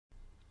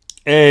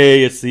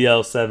Hey, it's the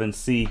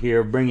L7C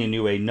here, bringing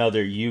you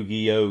another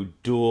Yu-Gi-Oh!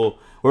 Duel.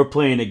 We're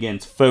playing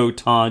against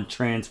Photon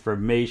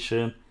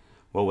Transformation.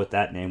 Well, with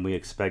that name, we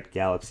expect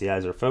Galaxy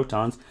Eyes or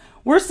Photons.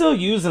 We're still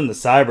using the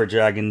Cyber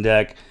Dragon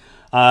deck.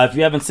 If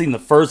you haven't seen the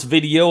first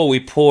video,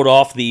 we pulled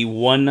off the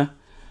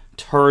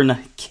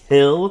one-turn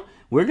kill.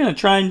 We're going to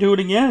try and do it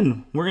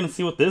again. We're going to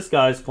see what this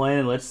guy's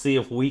playing. Let's see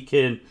if we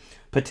can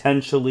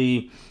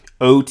potentially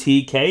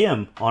OTK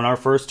him on our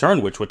first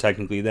turn, which would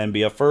technically then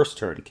be a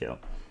first-turn kill.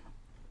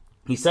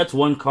 He sets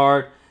one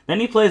card,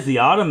 then he plays the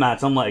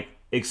automats. I'm like,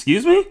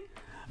 excuse me?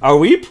 Are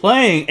we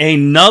playing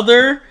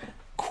another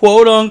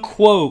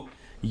quote-unquote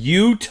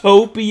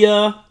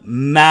Utopia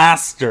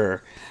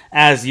Master?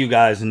 As you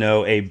guys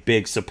know, a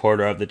big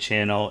supporter of the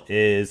channel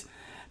is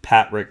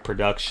Patrick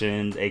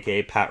Productions,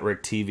 aka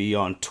Patrick TV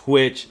on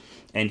Twitch,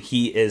 and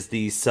he is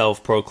the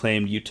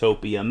self-proclaimed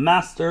Utopia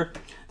Master.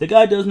 The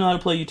guy does know how to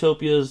play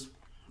Utopias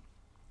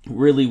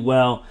really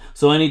well,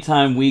 so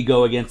anytime we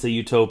go against a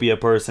Utopia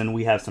person,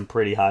 we have some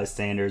pretty high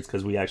standards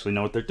because we actually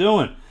know what they're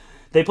doing.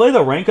 They play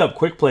the rank up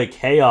quick play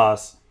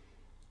Chaos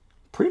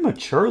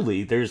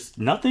prematurely. There's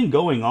nothing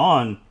going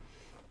on,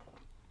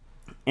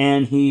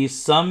 and he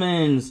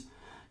summons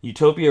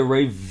Utopia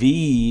Ray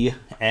V,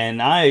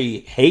 and I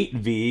hate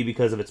V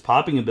because of its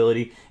popping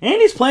ability,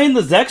 and he's playing the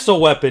Zexal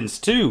weapons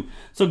too,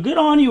 so good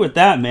on you with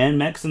that, man.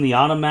 Mixing the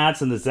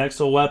automats and the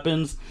Zexal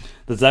weapons.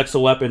 The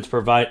Zexal weapons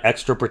provide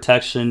extra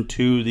protection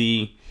to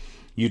the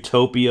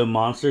Utopia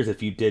monsters,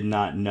 if you did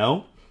not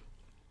know.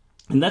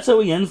 And that's how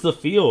he ends the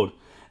field.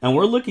 And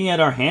we're looking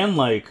at our hand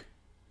like,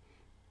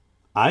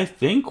 I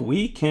think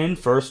we can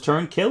first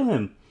turn kill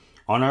him.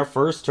 On our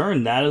first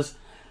turn, that is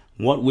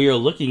what we are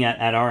looking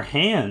at our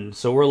hand.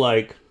 So we're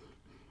like,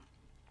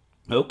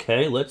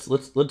 okay, let's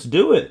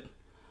do it.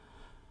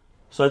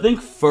 So I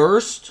think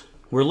first,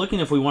 we're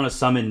looking if we want to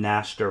summon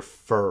Nashter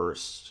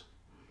first.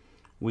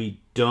 We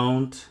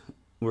don't.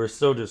 We're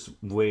still just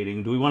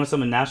waiting. Do we want to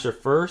summon Nashter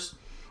first,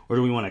 or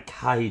do we want to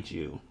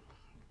Kaiju?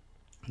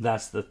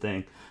 That's the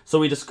thing. So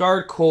we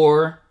discard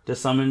Core to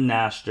summon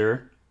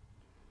Nashter.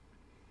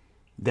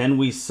 Then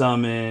we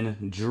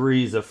summon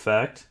Dree's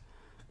effect.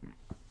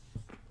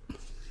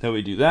 Then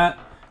we do that.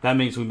 That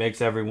means we makes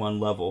everyone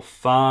level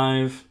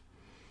 5.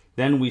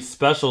 Then we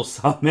special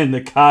summon the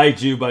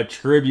Kaiju by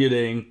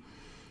tributing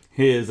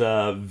his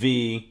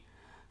V.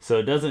 So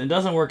it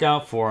doesn't work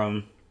out for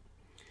him.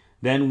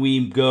 Then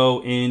we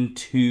go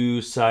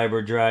into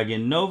Cyber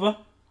Dragon Nova.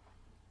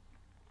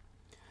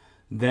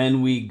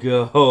 Then we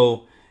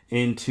go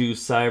into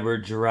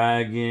Cyber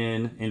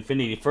Dragon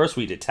Infinity. First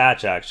we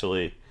detach,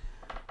 actually,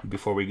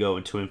 before we go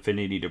into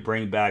Infinity to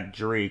bring back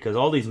Dree, because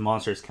all these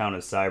monsters count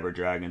as Cyber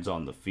Dragons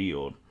on the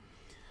field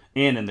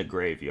and in the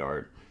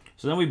graveyard.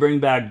 So then we bring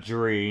back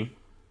Dree.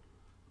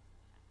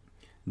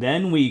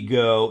 Then we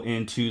go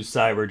into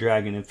Cyber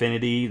Dragon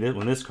Infinity.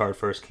 When this card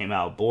first came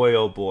out, boy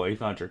oh boy, he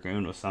thought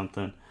Dragoon was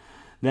something.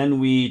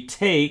 Then we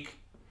take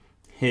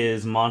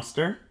his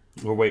monster.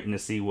 We're waiting to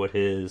see what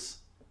his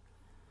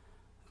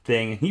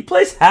thing. He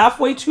plays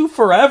halfway to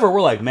forever.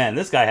 We're like, man,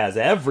 this guy has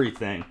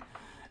everything.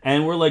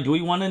 And we're like, do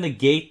we want to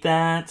negate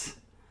that?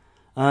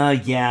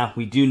 Yeah,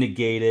 we do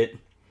negate it.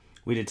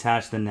 We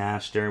detach the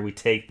Nashter. We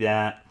take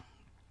that.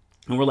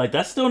 And we're like,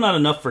 that's still not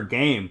enough for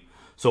game.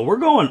 So we're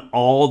going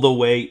all the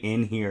way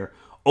in here.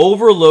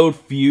 Overload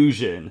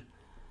Fusion.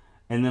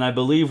 And then I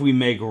believe we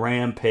make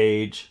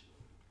Rampage,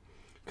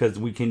 because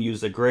we can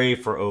use a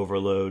Grave for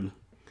Overload.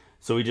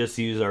 So we just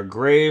use our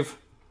Grave.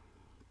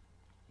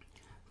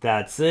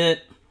 That's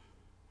it.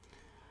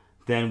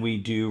 Then we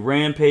do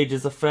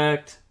Rampage's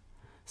effect.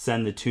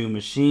 Send the 2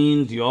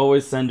 machines. You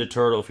always send a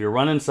turtle. If you're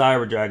running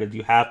Cyber Dragons,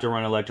 you have to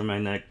run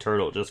Electromagnetic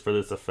Turtle just for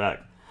this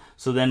effect.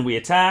 So then we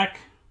attack.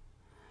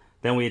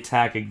 Then we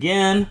attack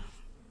again.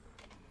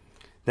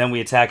 Then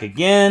we attack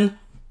again.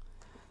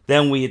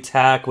 Then we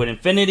attack with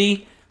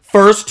Infinity.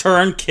 First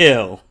turn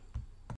kill.